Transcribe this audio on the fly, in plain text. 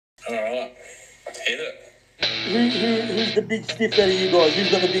All right. Hit it. Who's the big stiff out of you guys?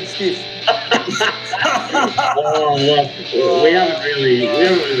 Who's got the big stiff? We haven't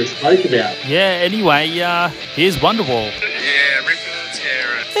really spoke about. Yeah, anyway, here's Wonderwall. Yeah, ripping and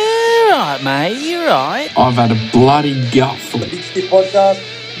tearing. You're right, mate, you're right. I've had a bloody gutful. The Big Stiff Podcast.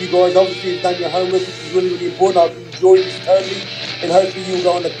 You guys obviously have done your homework, which is really, really important. I've enjoyed this totally. And hopefully you'll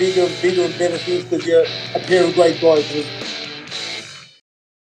go on to bigger and bigger and better things because you're a pair of great guys.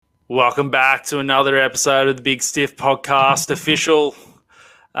 Welcome back to another episode of the Big Stiff Podcast official.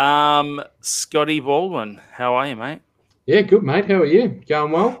 Scotty Baldwin, how are you, mate? Yeah, good, mate. How are you?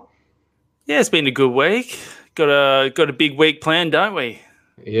 Going well? Yeah, it's been a good week. Got a big week planned, don't we?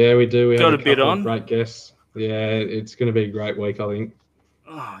 Yeah, we do. We got have a bit on. Great guests. Yeah, it's going to be a great week, I think.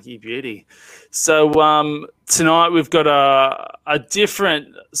 Oh, you beauty. So tonight we've got a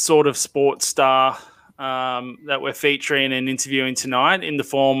different sort of sports star that we're featuring and interviewing tonight in the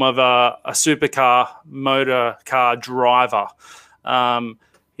form of a supercar motor car driver.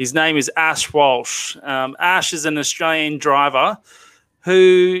 His name is Ash Walsh. Ash is an Australian driver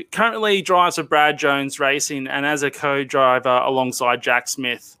who currently drives for Brad Jones Racing and as a co-driver alongside Jack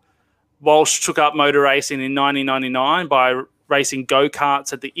Smith. Walsh took up motor racing in 1999 by racing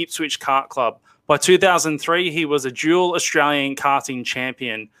go-karts at the Ipswich Kart Club. By 2003, he was a dual Australian Karting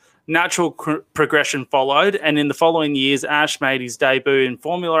Champion. Natural progression followed, and in the following years, Ash made his debut in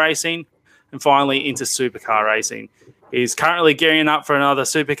Formula Racing and finally into Supercar Racing. He's currently gearing up for another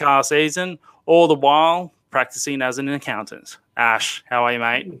Supercar season, all the while practicing as an accountant. Ash, how are you,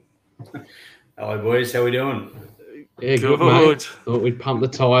 mate? Hello, boys. How we doing? Yeah, good, mate. Thought we'd pump the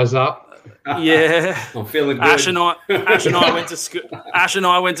tyres up. Yeah, I'm feeling good. Ash and I went to school. Ash and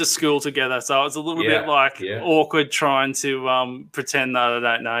I went to school together, so it's a little bit awkward trying to pretend that I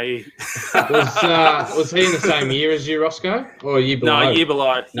don't know you. Was he in the same year as you, Roscoe, or year below? No, year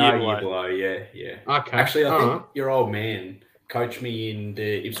below. Year below. Yeah. Okay. Actually, I think your old man coached me in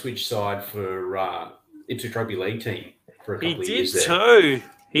the Ipswich side for Ipswich Rugby League team for a couple of years there.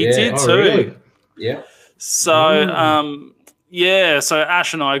 He did too. Really? Yeah. So, so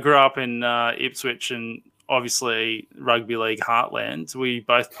Ash and I grew up in Ipswich and obviously rugby league heartland. We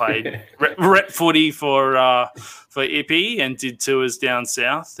both played rep footy for Ippy and did tours down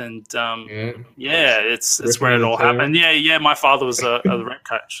south. And it's where it all happened. Yeah. My father was a rep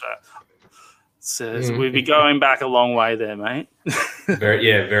coach. So we'd be going back a long way there, mate.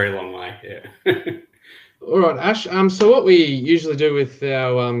 Very long way. Yeah. All right, Ash. So what we usually do with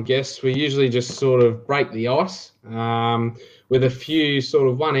our guests, we usually just sort of break the ice with a few sort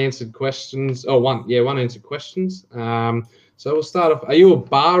of unanswered questions. Unanswered questions. So we'll start off. Are you a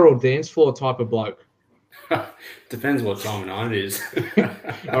bar or dance floor type of bloke? Depends what time of night it is.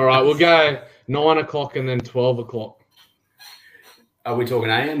 All right, we'll go 9 o'clock and then 12 o'clock. Are we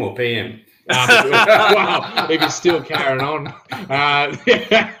talking AM or PM? Wow, if you're still carrying on.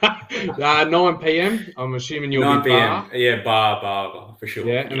 9 p.m. I'm assuming you'll 9 be p.m. bar. Yeah, bar for sure.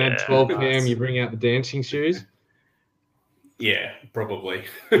 Yeah, and then 12 p.m. you bring out the dancing shoes. Yeah, probably.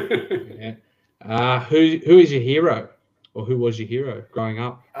 Yeah. Who is your hero, or who was your hero growing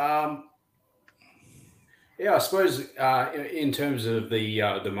up? I suppose in terms of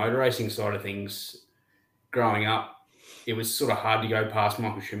the motor racing side of things, growing up, it was sort of hard to go past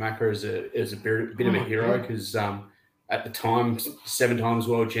Michael Schumacher as a bit of a hero because at the time, 7 times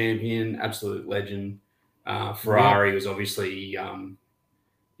world champion, absolute legend. Ferrari was obviously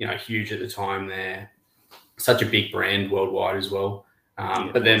huge at the time there. Such a big brand worldwide as well.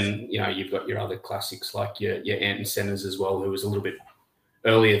 But then you've got your other classics like your Ayrton Senna's as well, who was a little bit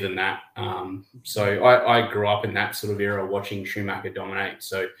earlier than that. So I grew up in that sort of era watching Schumacher dominate.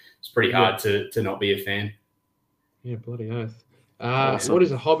 So it's pretty hard to not be a fan. Yeah, bloody oath. What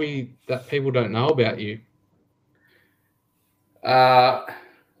is a hobby that people don't know about you? I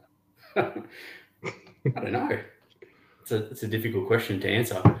don't know. It's a difficult question to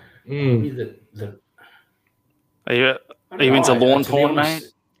answer. Are you into lawn porn,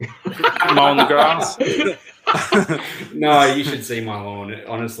 mate? Mowing the grass? No, you should see my lawn.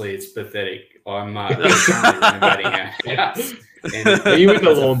 Honestly, it's pathetic. I'm currently renovating our house. Are you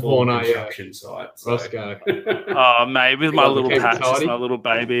into lawn porn, are you? Construction site. So. Roscoe. Oh, mate, with my little patch, it's my little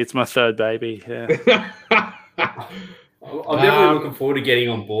baby. It's my third baby. Yeah. I'm definitely looking forward to getting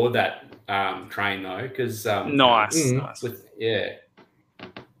on board that train though, because nice.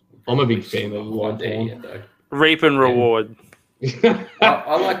 I'm a big fan of lawn porn. Reap and reward.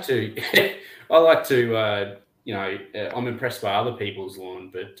 I like to. I'm impressed by other people's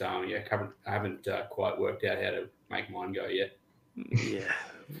lawn, but I haven't quite worked out how to make mine go yet. Yeah.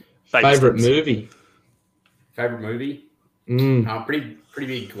 Favorite movie? Favorite movie? Pretty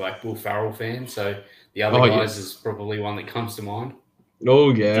big like Will Ferrell fan. So the other guys is probably one that comes to mind.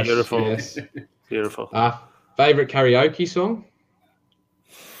 Oh yes, Beautiful. yes. Beautiful. Favorite karaoke song?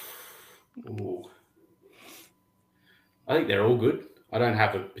 Ooh. I think they're all good. I don't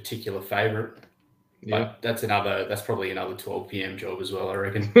have a particular favorite. Yeah, but that's probably another 12 p.m. job as well, I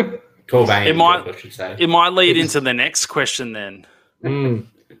reckon. 12 a.m. job, I should say. It might lead into the next question then.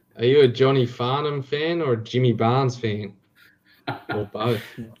 Are you a Johnny Farnham fan or a Jimmy Barnes fan? Or both?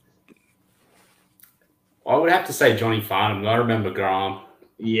 I would have to say Johnny Farnham. I remember growing up.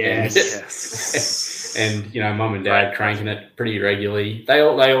 Yes. And Mum and Dad cranking it pretty regularly. They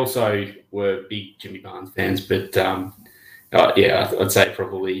also were big Jimmy Barnes fans, but I'd say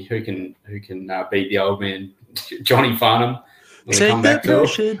probably who can beat the old man, Johnny Farnham. Take that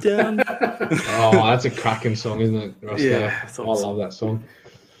pressure down. Oh, that's a cracking song, isn't it, Roscoe? Yeah, I love that song.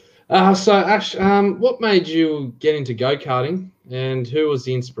 So Ash, what made you get into go-karting, and who was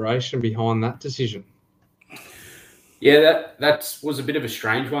the inspiration behind that decision? Yeah, that was a bit of a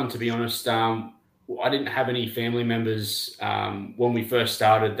strange one, to be honest. I didn't have any family members when we first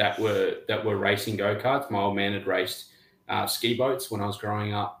started that were racing go-karts. My old man had raced ski boats when I was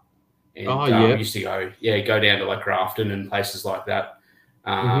growing up, and we used to go down to like Grafton and places like that,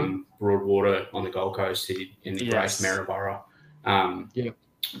 Broadwater on the Gold Coast. He raced Maryborough.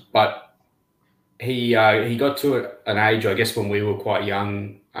 But he got to an age, I guess, when we were quite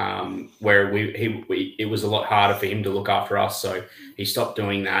young, where it was a lot harder for him to look after us. So he stopped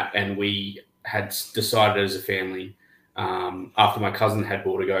doing that, and we had decided as a family, after my cousin had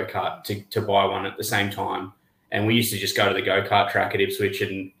bought a go-kart, to buy one at the same time. And we used to just go to the go-kart track at Ipswich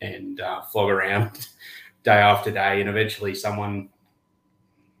and flog around day after day. And eventually someone...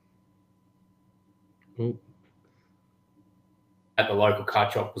 at the local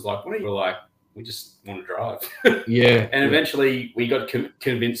kart shop was like, we were like, we just want to drive. And eventually we got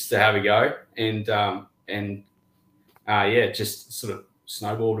convinced to have a go, and just sort of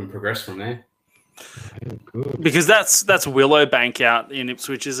snowballed and progressed from there. Good. Because that's Willowbank out in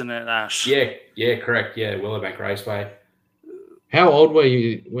Ipswich, isn't it, Ash? Yeah, correct. Yeah, Willowbank Raceway. How old were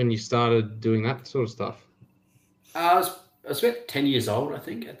you when you started doing that sort of stuff? I was about 10 years old, I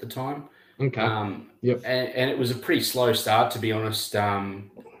think, at the time. Okay. And it was a pretty slow start, to be honest. I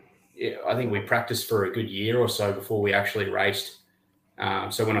think we practiced for a good year or so before we actually raced.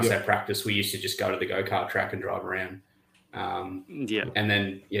 So when I say practice, we used to just go to the go-kart track and drive around. And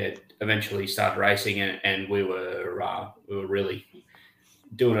then eventually started racing, and we were really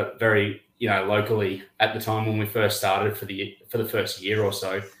doing it very locally at the time when we first started for the first year or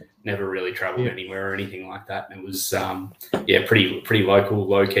so. Never really traveled anywhere or anything like that. And it was pretty local,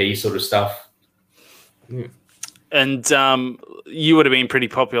 low key sort of stuff. And you would have been pretty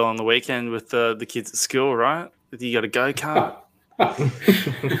popular on the weekend with the kids at school, right? You got a go-kart.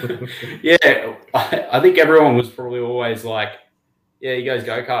 I think everyone was probably always like, he goes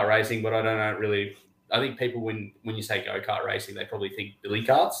go-kart racing, but I don't know really. I think people, when you say go-kart racing, they probably think billy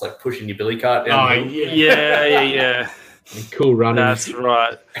carts, like pushing your billy cart down the hill. Yeah. Cool running. That's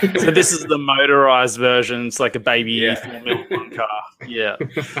right. So this is the motorized version. It's like a baby Formula One car. Yeah.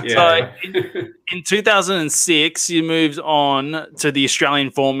 So in 2006, you moved on to the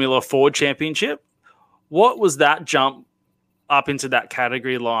Australian Formula Ford Championship. What was that jump up into that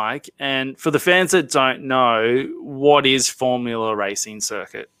category like? And for the fans that don't know, what is Formula Racing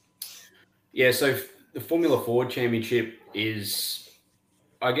Circuit? Yeah, so the Formula Ford Championship is,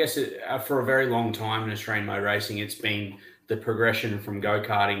 I guess, for a very long time in Australian motor racing, it's been the progression from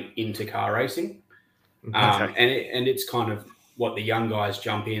go-karting into car racing. And it's kind of what the young guys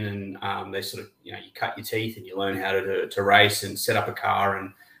jump in and they sort of, you cut your teeth and you learn how to race and set up a car.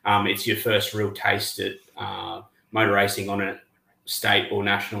 And it's your first real taste at motor racing on a state or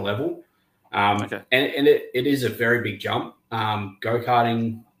national level. And it is a very big jump.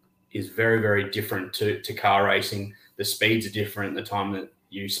 Go-karting is very, very different to car racing. The speeds are different. The time that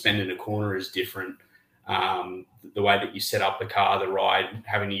you spend in a corner is different. The way that you set up the car, the ride,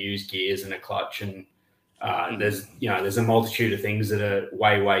 having to use gears and a clutch, and there's a multitude of things that are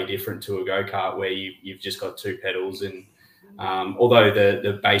way, way different to a go-kart where you've just got two pedals. And although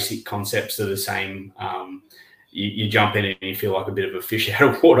the basic concepts are the same, you jump in and you feel like a bit of a fish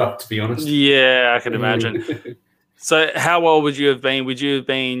out of water, to be honest. Yeah, I can imagine. So how old would you have been? You'd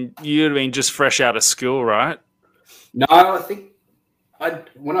have been just fresh out of school, right? No, I think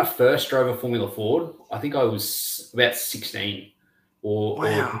when I first drove a Formula Ford, I think I was about 16.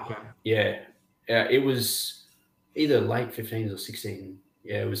 It was either late 15s or 16.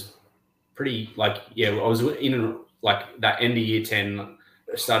 Yeah, it was pretty I was in that end of year 10,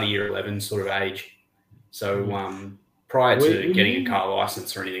 start of year 11 sort of age. So prior to getting a car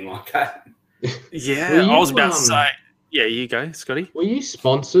license or anything like that. Yeah, I was about to say. Yeah, you go, Scotty. Were you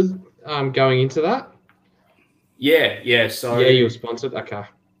sponsored going into that? Yeah. So yeah, you were sponsored. Okay.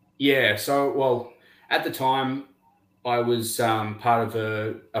 Yeah. So well, at the time, I was part of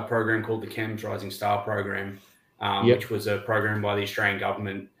a program called the CAMS Rising Star program, which was a program by the Australian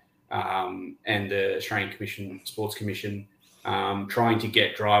government and the Australian Sports Commission, trying to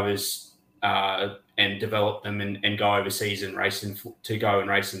get drivers and develop them and go overseas and race to go and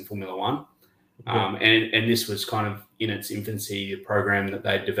race in Formula One. And this was kind of in its infancy, a program that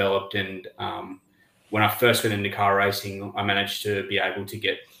they developed. And when I first went into car racing, I managed to be able to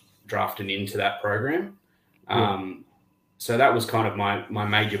get drafted into that program. So that was kind of my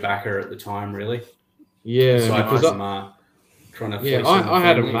major backer at the time, really. Yeah, because I'm trying to fleece I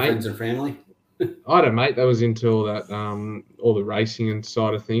had a mate, friends and family. I had a mate that was into all that, all the racing and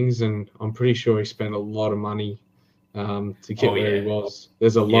side of things, and I'm pretty sure he spent a lot of money to get where he was.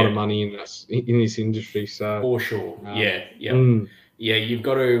 There's a lot of money in this industry, so for sure. You've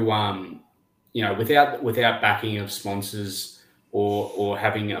got to without backing of sponsors or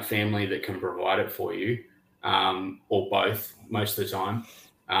having a family that can provide it for you, or both most of the time,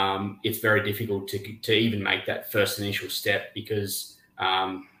 it's very difficult to even make that first initial step because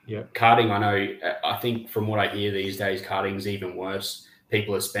karting, I think from what I hear these days, karting's even worse.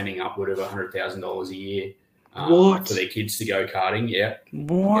 People are spending upward of $100,000 a year for their kids to go karting. Yeah.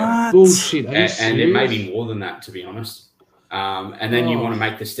 What? Bullshit. And it may be more than that, to be honest. And then you want to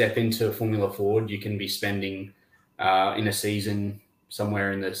make the step into Formula Ford, you can be spending in a season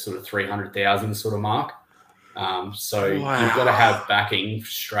somewhere in the sort of 300,000 sort of mark. So you've got to have backing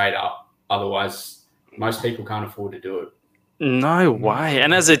straight up. Otherwise, most people can't afford to do it. No way.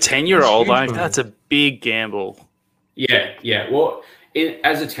 And as a 10-year-old, that's a big gamble. Yeah. Well,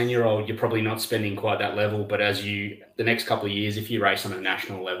 as a 10-year-old, you're probably not spending quite that level. But the next couple of years, if you race on a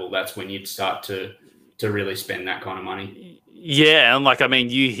national level, that's when you'd start to really spend that kind of money. Yeah.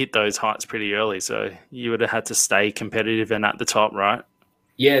 And you hit those heights pretty early. So you would have had to stay competitive and at the top, right?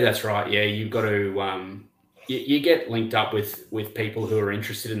 Yeah, that's right. Yeah, you've got to you get linked up with people who are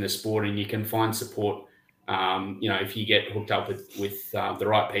interested in the sport, and you can find support. If you get hooked up with the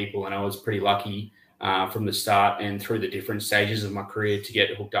right people, and I was pretty lucky from the start and through the different stages of my career to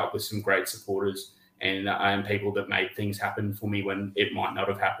get hooked up with some great supporters and people that made things happen for me when it might not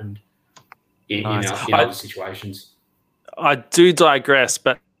have happened in other situations. I do digress,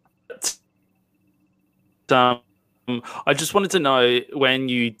 but I just wanted to know, when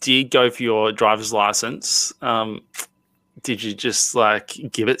you did go for your driver's license, did you just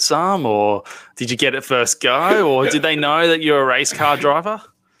give it some, or did you get it first go, or did they know that you're a race car driver?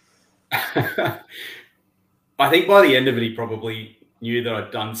 I think by the end of it, he probably knew that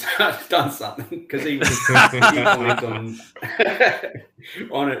I'd done something because he commented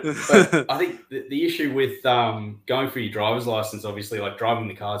on it. But I think the issue with going for your driver's license, obviously, driving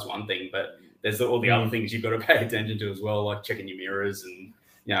the car is one thing, but there's all the other things you've got to pay attention to as well, like checking your mirrors and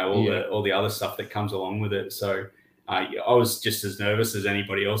all the other stuff that comes along with it. So I was just as nervous as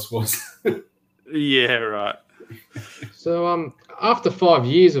anybody else was. Yeah, right. So after 5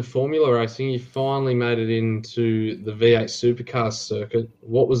 years of Formula racing, you finally made it into the V8 Supercars circuit.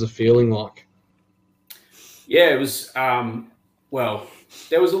 What was the feeling like? Yeah, it was,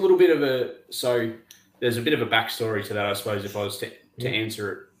 there was a little bit of there's a bit of a backstory to that, I suppose, if I was to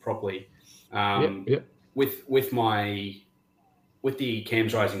answer it properly. With the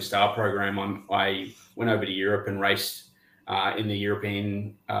CAMS Rising Star program, I went over to Europe and raced in the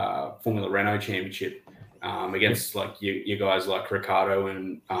European Formula Renault Championship against you guys like Ricciardo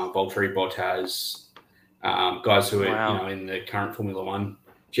and Valtteri Bottas, guys who are in the current Formula One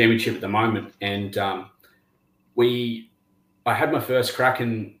Championship at the moment. And I had my first crack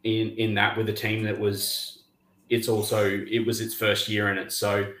in that with a team that was its first year in it.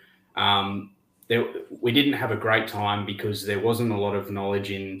 So we didn't have a great time because there wasn't a lot of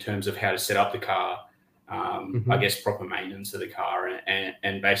knowledge in terms of how to set up the car, I guess proper maintenance of the car,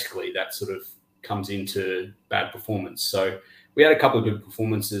 and basically that sort of comes into bad performance. So we had a couple of good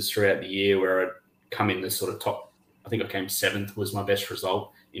performances throughout the year where I'd come in the sort of top. I think I came 7th was my best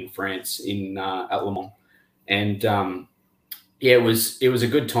result in France at Le Mans. And it was a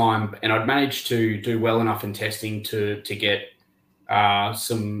good time, and I'd managed to do well enough in testing to get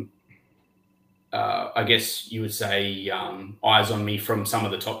some, I guess you would say, eyes on me from some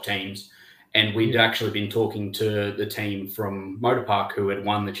of the top teams. And we'd actually been talking to the team from Motorpark who had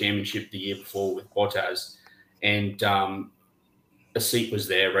won the championship the year before with Bottas. And a seat was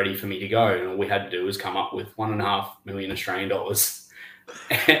there ready for me to go. And all we had to do was come up with $1.5 million Australian dollars.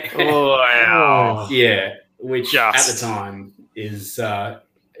 Oh, wow. Yeah. which at the time is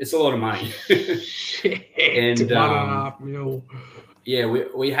it's a lot of money. Shit, And $1.5 million. yeah,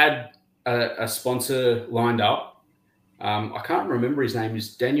 we had a sponsor lined up. I can't remember his name.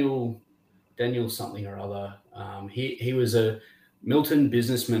 Is Daniel something or other. He was a Milton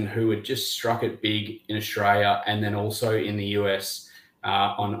businessman who had just struck it big in Australia and then also in the US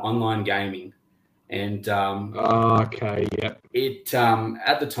on online gaming. And okay, yeah. It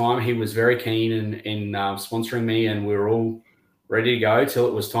at the time he was very keen in sponsoring me, and we were all ready to go till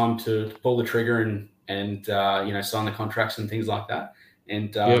it was time to pull the trigger and sign the contracts and things like that.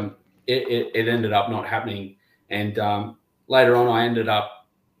 And it ended up not happening. And later on, I ended up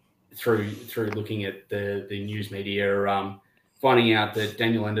through looking at the news media, finding out that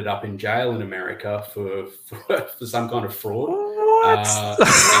Daniel ended up in jail in America for some kind of fraud.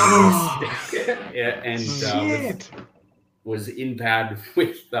 Was in bad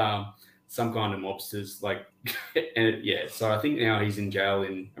with some kind of mobsters, like, so I think now he's in jail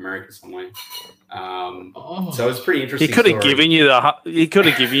in America somewhere. So it's pretty interesting. He could have given you the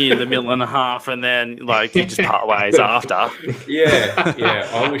 $1.5 million, and then like you just part ways after. I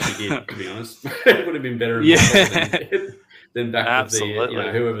wish he did, to be honest. It would have been better than back Absolutely. with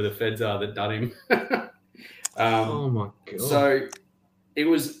the whoever the feds are that done him. Oh my God. So it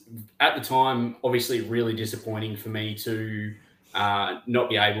was at the time obviously really disappointing for me to not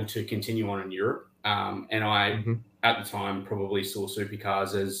be able to continue on in Europe. And I, at the time, probably saw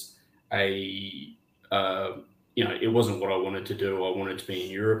supercars as it wasn't what I wanted to do. I wanted to be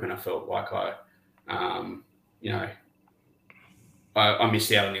in Europe, and I felt like I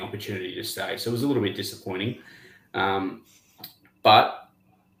missed out on the opportunity to stay. So it was a little bit disappointing. But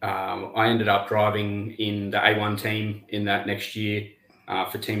I ended up driving in the A1 team in that next year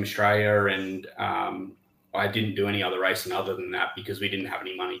for Team Australia, and I didn't do any other racing other than that because we didn't have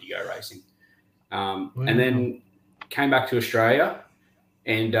any money to go racing. And then came back to Australia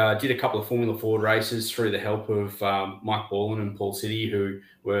and did a couple of Formula Ford races through the help of Mike Borland and Paul City, who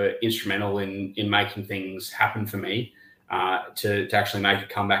were instrumental in making things happen for me to actually make a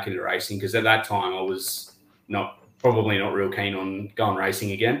comeback into racing, because at that time I was probably not real keen on going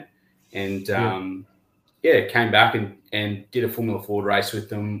racing again. And came back and did a Formula Ford race with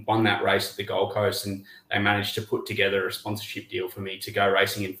them, won that race at the Gold Coast, and they managed to put together a sponsorship deal for me to go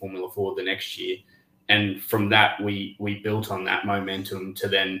racing in Formula Ford the next year. And from that, we built on that momentum to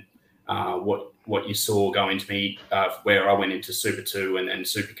then what you saw go into me, where I went into Super 2 and then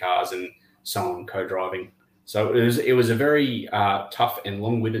Supercars and so on, co-driving. So it was a very tough and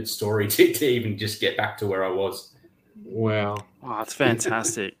long-winded story to even just get back to where I was. Wow. Oh, that's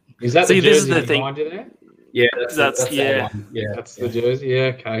fantastic. Is that See, the this jersey is the thing. behind you there? Yeah, that's the one. Yeah, that's the jersey.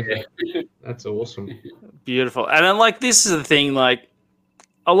 Yeah, okay. Yeah. That's awesome. Beautiful. And then, like, this is the thing, like,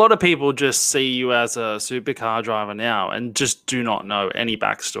 a lot of people just see you as a supercar driver now and just do not know any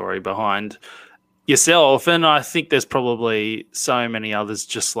backstory behind yourself. And I think there's probably so many others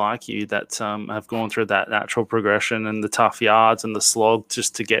just like you that have gone through that natural progression and the tough yards and the slog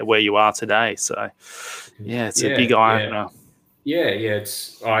just to get where you are today. So, yeah, it's a big eye-opener. Yeah.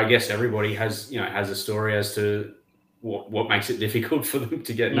 I guess everybody has a story as to what makes it difficult for them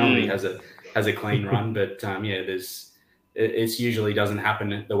to get. Nobody has a clean run, but it usually doesn't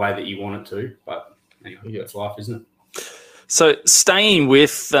happen the way that you want it to. But anyway, that's life, isn't it? So staying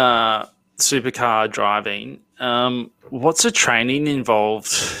with supercar driving, what's the training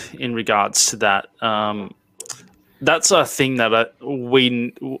involved in regards to that? That's a thing that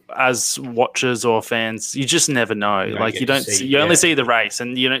we, as watchers or fans, you just never know. You only see the race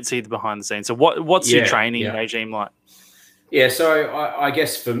and you don't see the behind the scenes. So what's your training regime like? Yeah, so I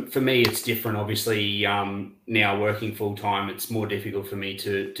guess for me it's different. Obviously, now working full time, it's more difficult for me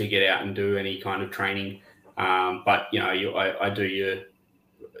to get out and do any kind of training. But I do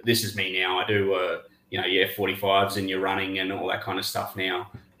this is me now. I do your F45s and your running and all that kind of stuff now.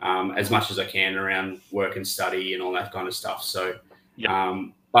 As much as I can around work and study and all that kind of stuff. So,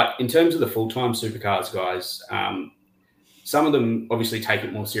 but in terms of the full-time supercars guys, some of them obviously take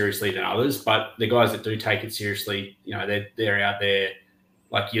it more seriously than others, but the guys that do take it seriously, they're out there.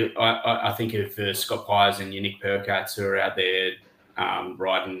 Like I think of Scott Pyers and your Nick Percats who are out there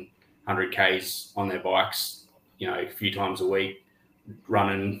riding 100Ks on their bikes, a few times a week,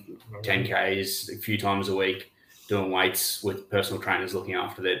 running 10Ks a few times a week, doing weights with personal trainers looking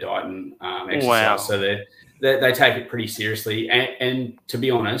after their diet and exercise. Wow. So they take it pretty seriously. And to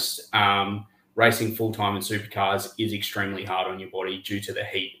be honest, racing full-time in supercars is extremely hard on your body due to the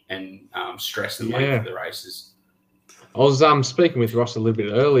heat and stress and length of the races. I was speaking with Ross a little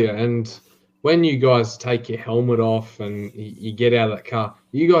bit earlier, and when you guys take your helmet off and you get out of that car,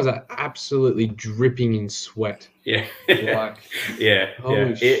 you guys are absolutely dripping in sweat. Yeah. Like,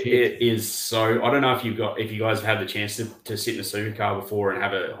 holy shit. It is so. I don't know if you guys have had the chance to sit in a supercar before and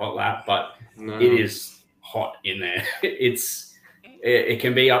have a hot lap, but it is hot in there. It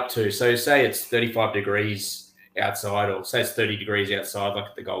can be up to, so say it's 35 degrees outside, or say it's 30 degrees outside, like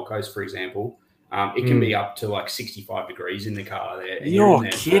at the Gold Coast, for example. It can be up to like 65 degrees in the car there. And You're in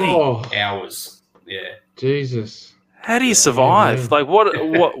there kidding. for hours. Yeah. Jesus. How do you survive? Like what?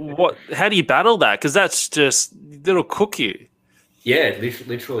 How do you battle that? Because that's just, it'll cook you. Yeah,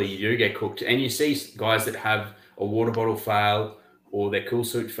 literally, you do get cooked. And you see guys that have a water bottle fail or their cool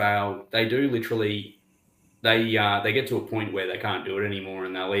suit fail. They do literally, they get to a point where they can't do it anymore,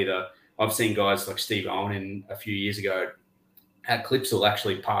 and they'll either. I've seen guys like Steve Owen a few years ago at Clips will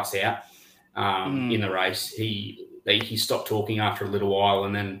actually pass out in the race. He stopped talking after a little while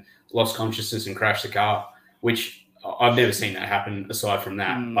and then lost consciousness and crashed the car, which I've never seen that happen aside from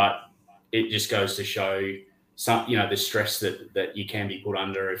that. But it just goes to show the stress that you can be put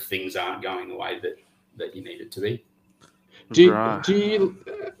under if things aren't going the way that you need it to be. Do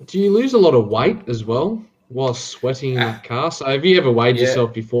you lose a lot of weight as well while sweating in that car? So have you ever weighed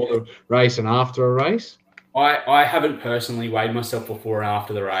yourself before the race and after a race? I haven't personally weighed myself before and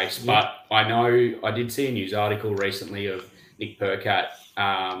after the race, but I know I did see a news article recently of Nick Percat,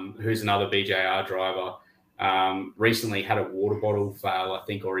 who's another BJR driver, recently had a water bottle fail, I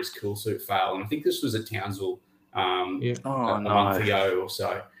think, or his cool suit fail. And I think this was at Townsville a month ago or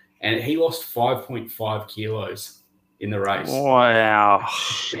so. And he lost 5.5 kilos in the race. Wow.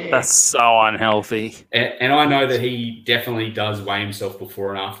 That's so unhealthy. And I know that he definitely does weigh himself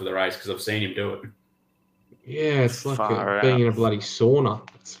before and after the race because I've seen him do it. Yeah, it's like being in a bloody sauna.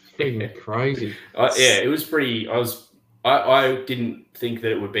 It's freaking crazy. It was pretty. I didn't think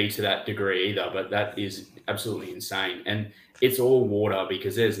that it would be to that degree either, but that is absolutely insane. And it's all water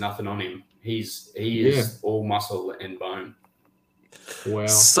because there's nothing on him. He is all muscle and bone. Wow.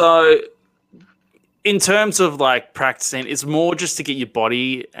 So, in terms of like practicing, it's more just to get your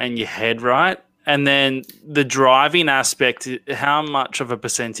body and your head right. And then the driving aspect, how much of a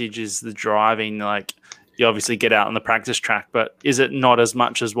percentage is the driving? Like, you obviously get out on the practice track, but is it not as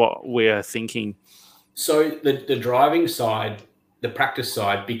much as what we're thinking? So the driving side, the practice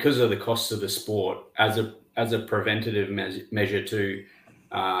side, because of the costs of the sport, as a preventative measure to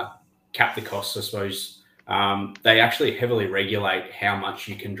cap the costs, I suppose, they actually heavily regulate how much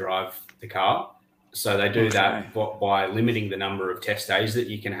you can drive the car. So they do that by limiting the number of test days that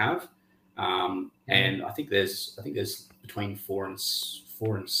you can have. And I think there's between four and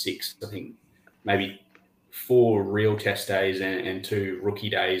six. I think maybe 4 real test days and 2 rookie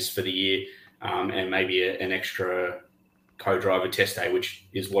days for the year, and maybe an extra co-driver test day, which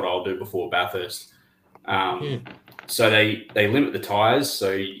is what I'll do before Bathurst. So they limit the tyres,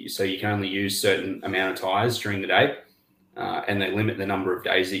 so you can only use certain amount of tyres during the day, and they limit the number of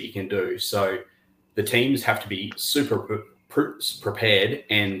days that you can do. So the teams have to be super prepared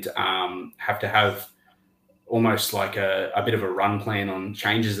and have to have almost like a bit of a run plan on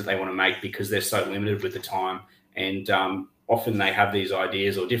changes that they want to make because they're so limited with the time. And often they have these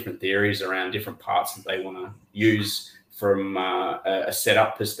ideas or different theories around different parts that they want to use from a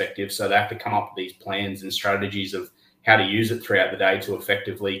setup perspective. So they have to come up with these plans and strategies of how to use it throughout the day to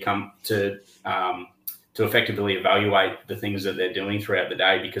effectively effectively evaluate the things that they're doing throughout the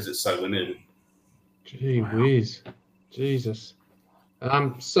day because it's so limited. Gee whiz. Jesus.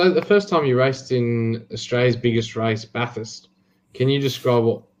 So the first time you raced in Australia's biggest race, Bathurst, can you describe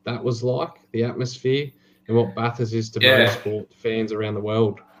what that was like, the atmosphere, and what Bathurst is to motorsport fans around the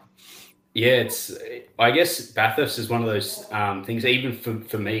world? Yeah, I guess Bathurst is one of those things, even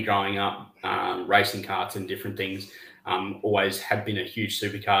for me growing up, racing karts and different things, always have been a huge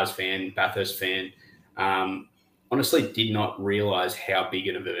supercars fan, Bathurst fan. Honestly, did not realise how big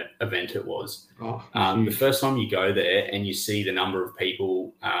an event it was. The first time you go there and you see the number of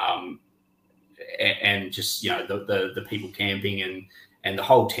people and just, the people camping and the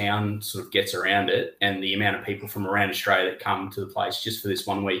whole town sort of gets around it, and the amount of people from around Australia that come to the place just for this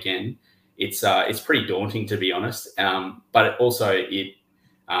one weekend, it's pretty daunting, to be honest. But it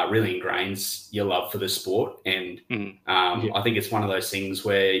really ingrains your love for the sport. And I think it's one of those things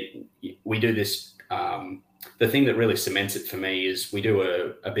where we do this. The thing that really cements it for me is we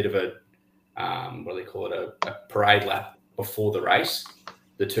do a bit of a parade lap before the race.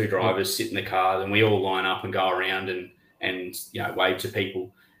 The 2 drivers sit in the car and we all line up and go around and wave to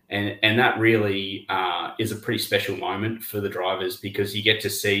people. And that really is a pretty special moment for the drivers because you get to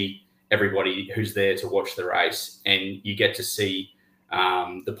see everybody who's there to watch the race, and you get to see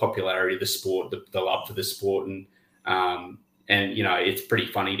the popularity of the sport, the love for the sport, and you know, it's pretty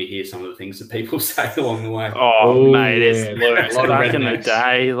funny to hear some of the things that people say along the way. Oh, mate, it's yeah. loose. A lot of Back in the rednecks.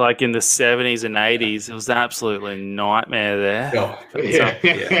 day, like in the 70s and 80s, it was an absolutely nightmare there. Oh, But, yeah.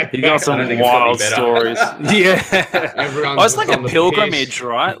 you got I some don't think it's got any wild better. stories. Yeah. Everyone's Well, it's just like on a the pilgrimage, piss.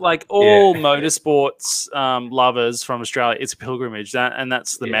 right? Like all motorsports lovers from Australia, it's a pilgrimage, and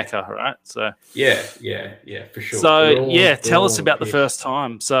that's the Mecca, right? So Yeah, for sure. So They're yeah, all tell us on about the piss. first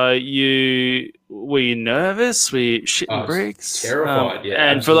time. So were you nervous? Were you shitting I was bricks? terrified,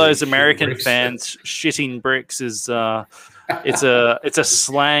 yeah, And for those absolutely shitting American bricks. fans, shitting bricks is it's a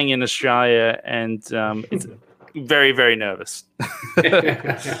slang in Australia, and it's very, very nervous.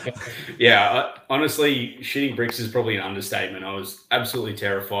 Honestly, shitting bricks is probably an understatement. I was absolutely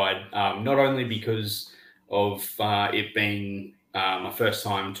terrified, not only because of it being my first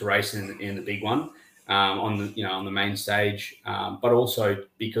time to race in the big one on the main stage, but also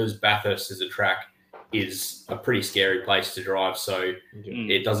because Bathurst as a track is a pretty scary place to drive. So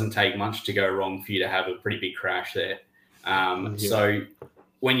it doesn't take much to go wrong for you to have a pretty big crash there. So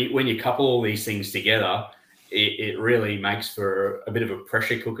when you couple all these things together, it really makes for a bit of a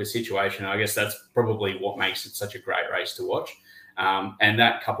pressure cooker situation. I guess that's probably what makes it such a great race to watch. And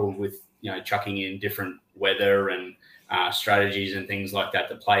that coupled with, chucking in different weather and strategies and things like that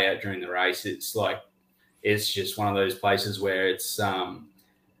to play out during the race, it's just one of those places where it's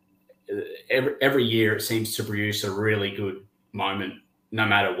every year it seems to produce a really good moment, no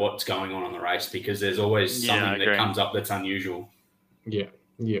matter what's going on the race, because there's always something that comes up that's unusual. Yeah.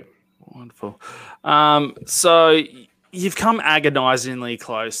 Wonderful. So you've come agonizingly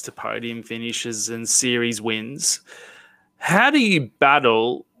close to podium finishes and series wins. How do you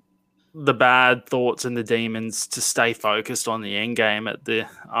battle the bad thoughts and the demons to stay focused on the end game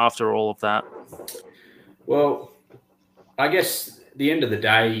after all of that? Well, I guess at the end of the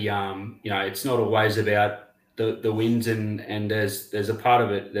day, it's not always about the wins, and there's a part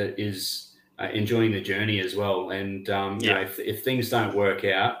of it that is enjoying the journey as well. And if things don't work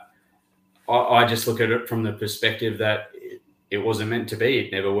out, I just look at it from the perspective that it wasn't meant to be.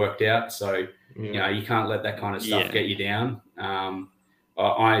 It never worked out. So, you can't let that kind of stuff get you down.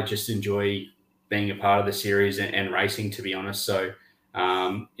 I just enjoy being a part of the series and racing, to be honest. So,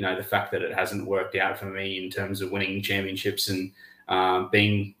 the fact that it hasn't worked out for me in terms of winning championships and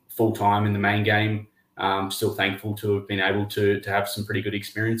being full-time in the main game, I'm still thankful to have been able to have some pretty good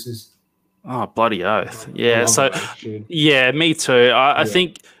experiences. Oh, bloody oath. Yeah. love So, that attitude. yeah, me too. I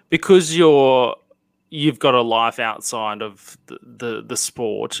think because you've got a life outside of the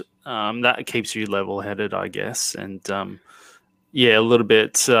sport, that keeps you level-headed, I guess. And, a little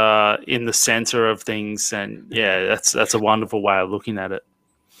bit in the center of things. And, that's a wonderful way of looking at it.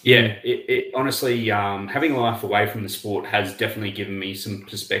 Yeah, it honestly, having a life away from the sport has definitely given me some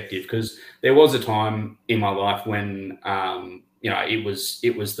perspective, because there was a time in my life when, it was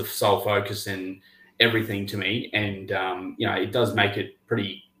the sole focus and everything to me. And, it does make it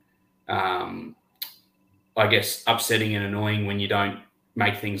pretty, I guess, upsetting and annoying when you don't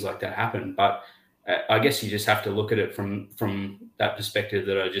make things like that happen. But I guess you just have to look at it from that perspective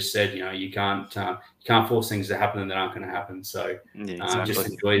that I just said. You can't force things to happen that aren't going to happen. So just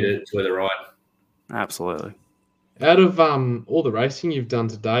enjoy the ride. Absolutely. Out of all the racing you've done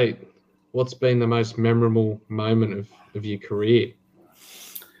to date, what's been the most memorable moment of your career?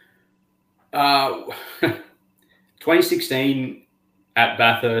 2016 at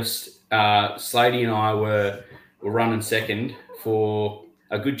Bathurst, Slady and I were running second for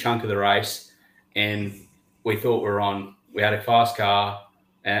a good chunk of the race, and we thought we had a fast car,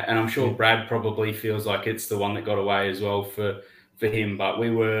 and I'm sure Brad probably feels like it's the one that got away as well for him, but we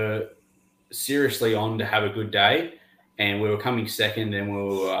were seriously on to have a good day, and we were coming second, and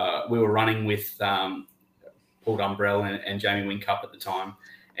we were running with Paul Dumbrell and Jamie Whincup at the time,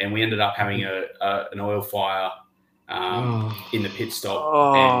 and we ended up having an oil fire in the pit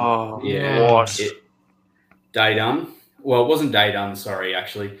stop. Day done. Well, it wasn't day done. Sorry,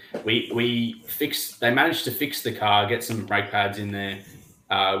 actually, they managed to fix the car, get some brake pads in there.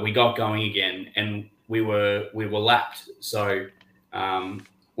 We got going again, and we were lapped. So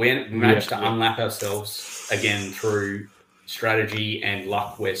we managed to unlap ourselves again through strategy and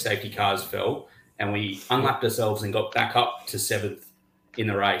luck where safety cars fell, and we unlapped ourselves and got back up to 7th in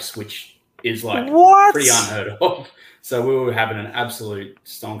the race, which is pretty unheard of. So we were having an absolute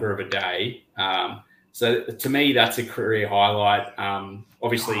stonker of a day. So to me, that's a career highlight.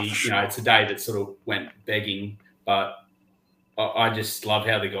 Obviously, it's a day that sort of went begging, but I just love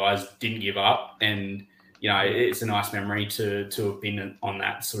how the guys didn't give up. And, it's a nice memory to have been on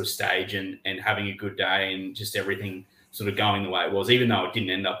that sort of stage and having a good day and just everything sort of going the way it was. Even though it didn't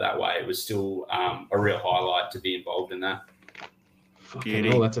end up that way, it was still a real highlight to be involved in that. Fucking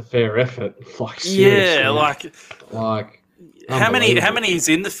hell, that's a fair effort. Like, seriously. Yeah, like how many is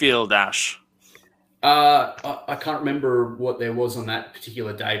in the field, Ash? I can't remember what there was on that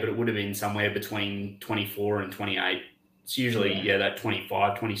particular day, but it would have been somewhere between 24 and 28. It's usually, that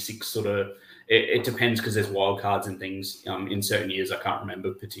 25, 26 sort of, it depends because there's wild cards and things in certain years. I can't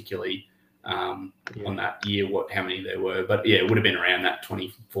remember particularly on that year how many there were, but yeah, it would have been around that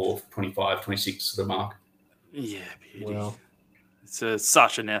 24, 25, 26 sort of mark. Yeah, beauty. Well, it's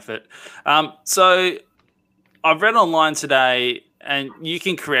such an effort. So I've read online today, and you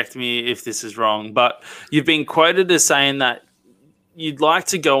can correct me if this is wrong, but you've been quoted as saying that you'd like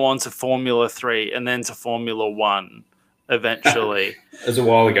to go on to Formula 3 and then to Formula 1 eventually. It was a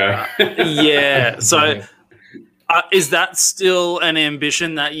while ago. Yeah. So is that still an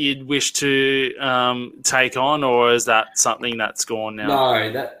ambition that you'd wish to take on, or is that something that's gone now?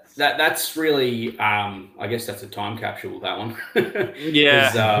 No, that's really, I guess that's a time capsule, that one.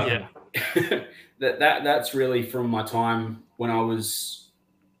 Yeah. That's really from my time when I was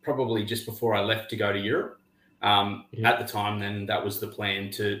probably just before I left to go to Europe. At the time, then that was the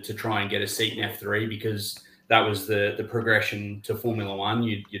plan to try and get a seat in F3, because that was the progression to Formula 1.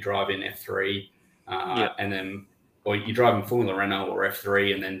 You drive in F3 and then, or you drive in Formula Renault or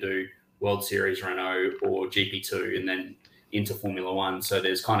F3 and then do World Series Renault or GP2 and then into Formula 1. So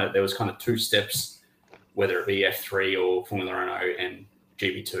there was kind of two steps, whether it be F3 or Formula Renault and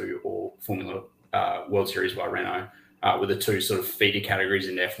GP2 or Formula World Series by Renault, were the two sort of feeder categories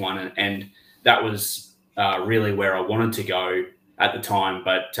in F1. And that was really where I wanted to go at the time.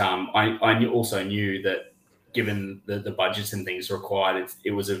 But I also knew that given the budgets and things required,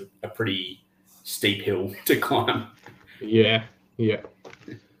 it was a pretty steep hill to climb. Yeah.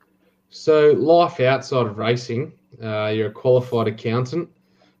 So life outside of racing, you're a qualified accountant,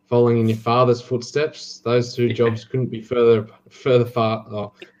 following in your father's footsteps. Those two jobs couldn't be further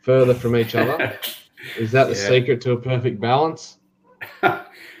from each other. Is that the secret to a perfect balance?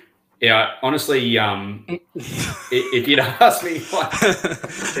 Yeah, honestly, if you'd asked me like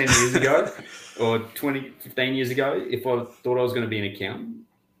 10 years ago or 15 years ago, if I thought I was going to be an accountant,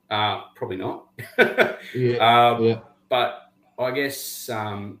 probably not. But I guess,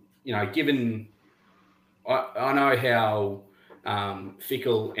 given I know how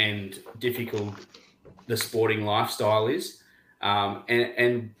fickle and difficult the sporting lifestyle is,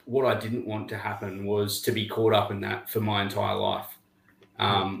 and what I didn't want to happen was to be caught up in that for my entire life.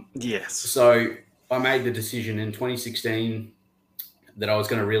 Yes. So I made the decision in 2016 that I was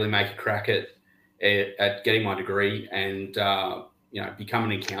going to really make a crack at getting my degree and become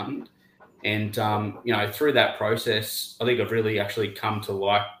an accountant. And through that process, I think I've really actually come to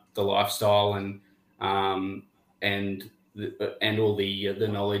like the lifestyle and all the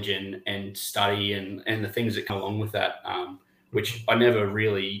knowledge and study and the things that come along with that, which I never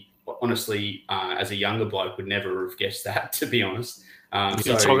really, honestly, as a younger bloke, would never have guessed that, to be honest.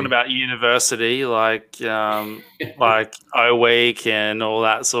 You're talking about university, like O Week and all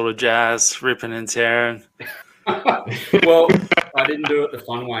that sort of jazz, ripping and tearing. Well, I didn't do it the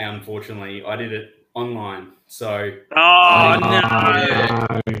fun way, unfortunately. I did it online. So. Oh,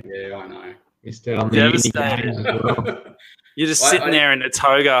 no. Yeah, I know. Devastated. You're just sitting there in a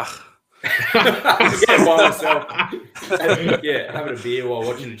toga. Yeah, by myself. Having a beer while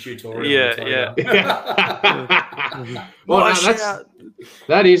watching a tutorial. Yeah. Well,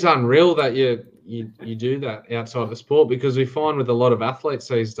 that is unreal that you do that outside the sport, because we find with a lot of athletes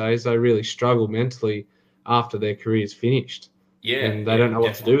these days, they really struggle mentally after their career's finished. Yeah, and they don't know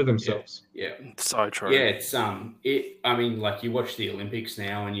what to do with themselves. Yeah, so true. Yeah, it's I mean, like you watch the Olympics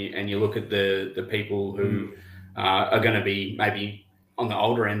now, and you look at the people who are going to be maybe on the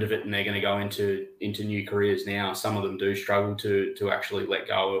older end of it, and they're going to go into new careers now. Some of them do struggle to actually let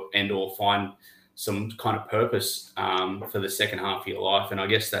go and or find some kind of purpose for the second half of your life. And I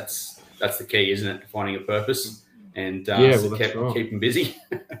guess that's the key, isn't it? Finding a purpose and keep them busy.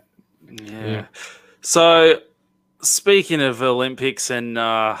 Yeah. So, speaking of Olympics and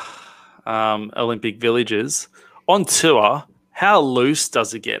Olympic villages, on tour, how loose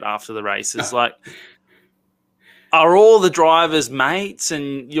does it get after the races? Like, are all the drivers mates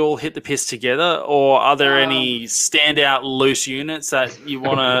and you all hit the piss together, or are there any standout loose units that you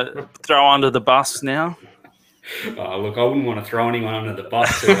want to throw under the bus now? Oh, look, I wouldn't want to throw anyone under the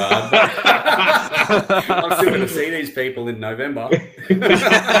bus too hard. But I'm still going to see these people in November.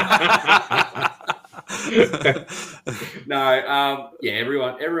 No,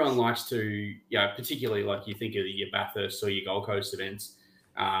 everyone likes to, particularly like you think of your Bathurst or your Gold Coast events.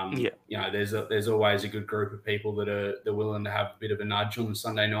 You know, there's always a good group of people that are willing to have a bit of a nudge on the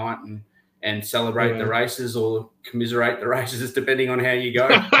Sunday night and celebrate the races or commiserate the races, depending on how you go.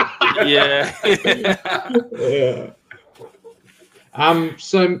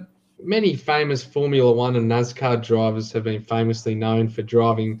 So many famous Formula One and NASCAR drivers have been famously known for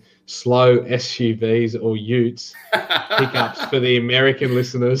driving slow SUVs or utes, pickups for the American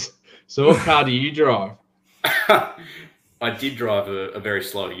listeners. So what car do you drive? I did drive a very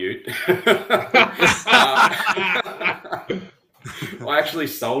slow ute. I actually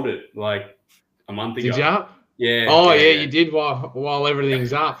sold it like a month ago. Did you? Yeah. Oh, yeah, you did while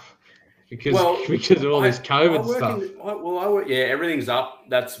everything's up. Because of all this COVID stuff. Everything's up.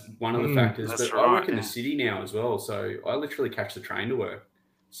 That's one of the factors. But right, I work in the city now as well, so I literally catch the train to work.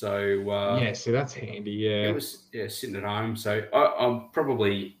 So so that's handy. Yeah, it was sitting at home. So I'm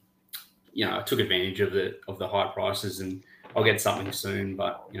probably, I took advantage of the high prices, and I'll get something soon.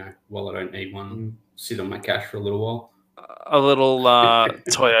 But while I don't need one, sit on my cash for a little while. A little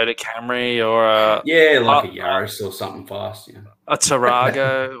Toyota Camry or a Yaris or something fast. A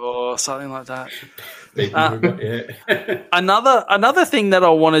Tarago or something like that. Yeah. Another thing that I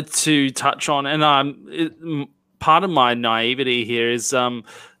wanted to touch on, and part of my naivety here is a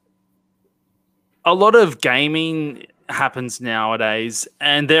lot of gaming happens nowadays,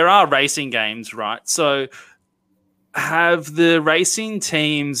 and there are racing games, right? So have the racing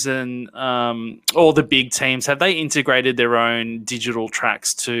teams and all the big teams, have they integrated their own digital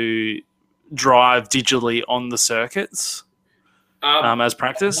tracks to drive digitally on the circuits as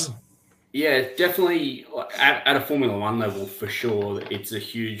practice? Yeah, definitely at a Formula One level for sure. It's a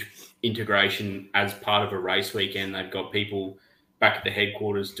huge integration as part of a race weekend. They've got people back at the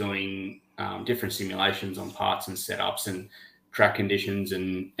headquarters doing different simulations on parts and setups and track conditions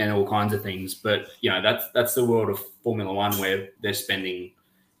and all kinds of things. But that's the world of Formula One, where they're spending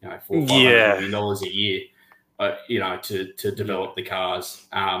 $400 or $500 million a year to develop the cars.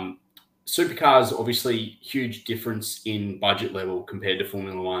 Supercars, obviously, huge difference in budget level compared to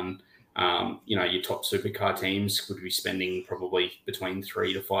Formula One. Your top supercar teams could be spending probably between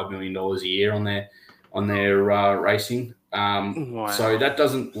 $3 to $5 million a year on their racing. Wow. So that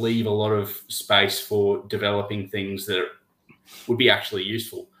doesn't leave a lot of space for developing things that would be actually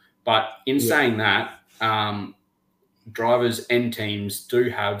useful. But in saying that, drivers and teams do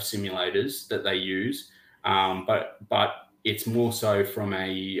have simulators that they use, but it's more so from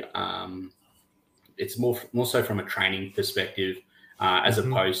a training perspective, as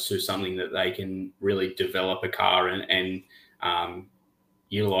opposed to something that they can really develop a car and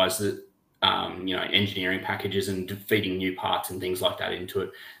utilize the engineering packages and feeding new parts and things like that into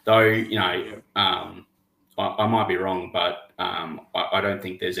it. Though I might be wrong, but I don't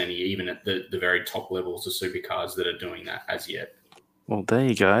think there's any, even at the very top levels of supercars, that are doing that as yet. Well, there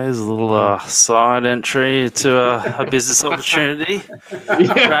you go. There's a little side entry to a business opportunity.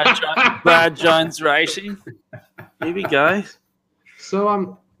 Brad Jones Racing. Here we go. So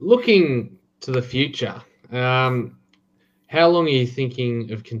I'm looking to the future. How long are you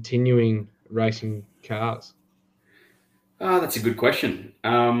thinking of continuing racing cars? That's a good question.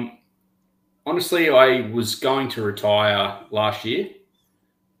 Honestly, I was going to retire last year,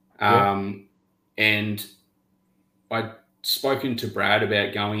 and I'd spoken to Brad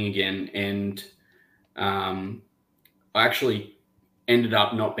about going again, and I actually ended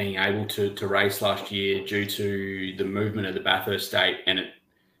up not being able to race last year due to the movement of the Bathurst date, and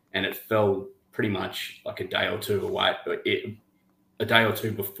it fell pretty much like a day or two away, a day or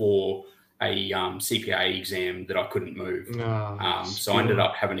two before a CPA exam that I couldn't move. So I ended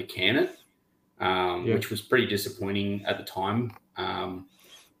up having to can it. Which was pretty disappointing at the time.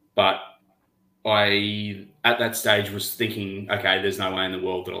 But I, at that stage, was thinking, okay, there's no way in the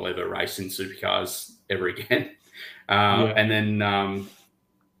world that I'll ever race in supercars ever again. And then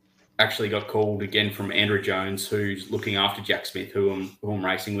actually got called again from Andrew Jones, who's looking after Jack Smith, who I'm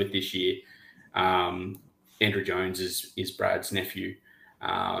racing with this year. Andrew Jones is Brad's nephew.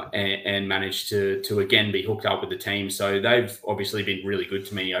 And managed to again be hooked up with the team. So they've obviously been really good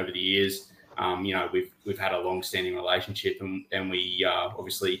to me over the years. We've had a long-standing relationship, and we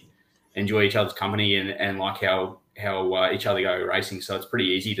obviously enjoy each other's company and like how each other go racing. So it's pretty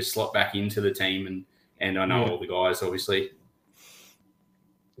easy to slot back into the team, and I know all the guys, obviously.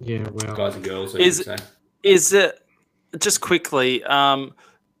 Yeah, well, guys and girls. Is it just quickly?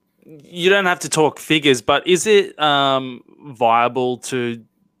 You don't have to talk figures, but is it viable to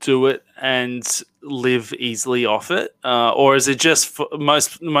do it and live easily off it, or is it just for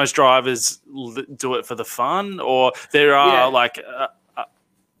most drivers do it for the fun, or there are like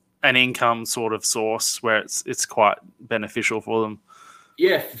an income sort of source where it's quite beneficial for them?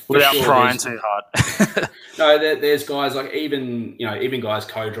 Yeah, for without sure. trying too hard. No, there's guys like even guys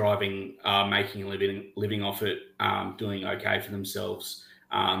co-driving are making a living off it, doing okay for themselves.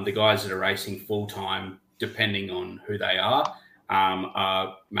 The guys that are racing full time, depending on who they are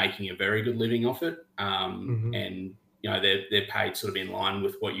making a very good living off it, and they're paid sort of in line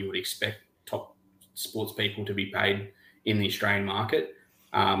with what you would expect top sports people to be paid in the Australian market.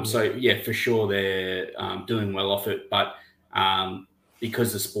 So yeah, for sure they're doing well off it, but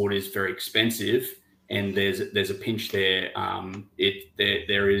because the sport is very expensive and there's a pinch there,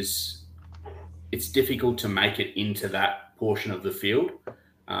 it's difficult to make it into that portion of the field.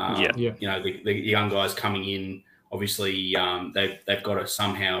 The young guys coming in, obviously they've got to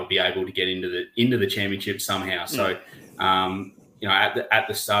somehow be able to get into the championship somehow. So at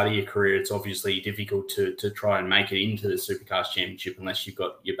the start of your career, it's obviously difficult to try and make it into the Supercars Championship unless you've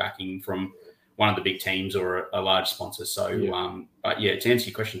got your backing from one of the big teams or a large sponsor. So, but yeah, to answer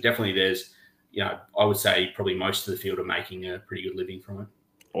your question, definitely there's, I would say probably most of the field are making a pretty good living from it.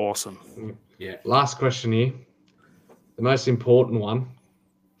 Awesome. Yeah. Last question here. The most important one.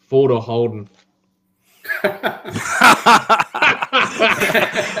 Ford or Holden?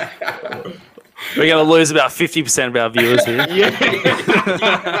 We're going to lose about 50% of our viewers here.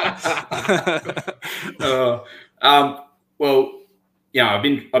 Well, I've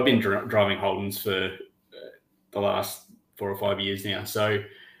been driving Holdens for the last 4 or 5 years now. So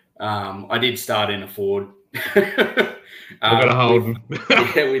I did start in a Ford. I've got a Holden.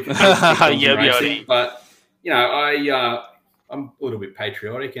 Racing, but I'm a little bit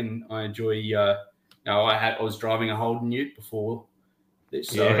patriotic and I enjoy. I was driving a Holden Ute before this,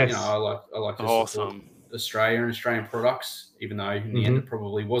 so I like to support Australia and Australian products, even though in the end it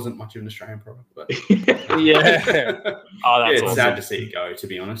probably wasn't much of an Australian product. But that's it's sad to see it go, to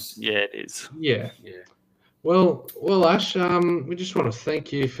be honest. Yeah, it is. Yeah. Well, Ash, we just want to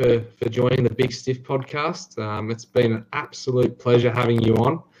thank you for joining the Big Stiff podcast. It's been an absolute pleasure having you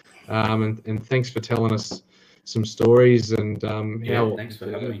on, and thanks for telling us some stories and how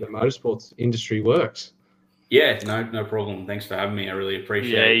the motorsports industry works. Yeah, no problem. Thanks for having me. I really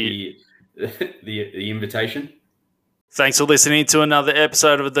appreciate the invitation. Thanks for listening to another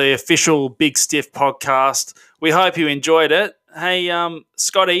episode of the official Big Stiff podcast. We hope you enjoyed it. Hey,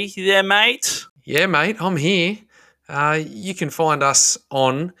 Scotty, you there, mate? Yeah, mate, I'm here. You can find us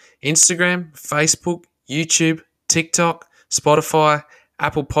on Instagram, Facebook, YouTube, TikTok, Spotify,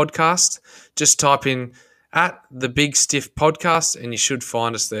 Apple Podcast. Just type in @the Big Stiff Podcast and you should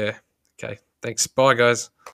find us there. Okay, thanks. Bye, guys.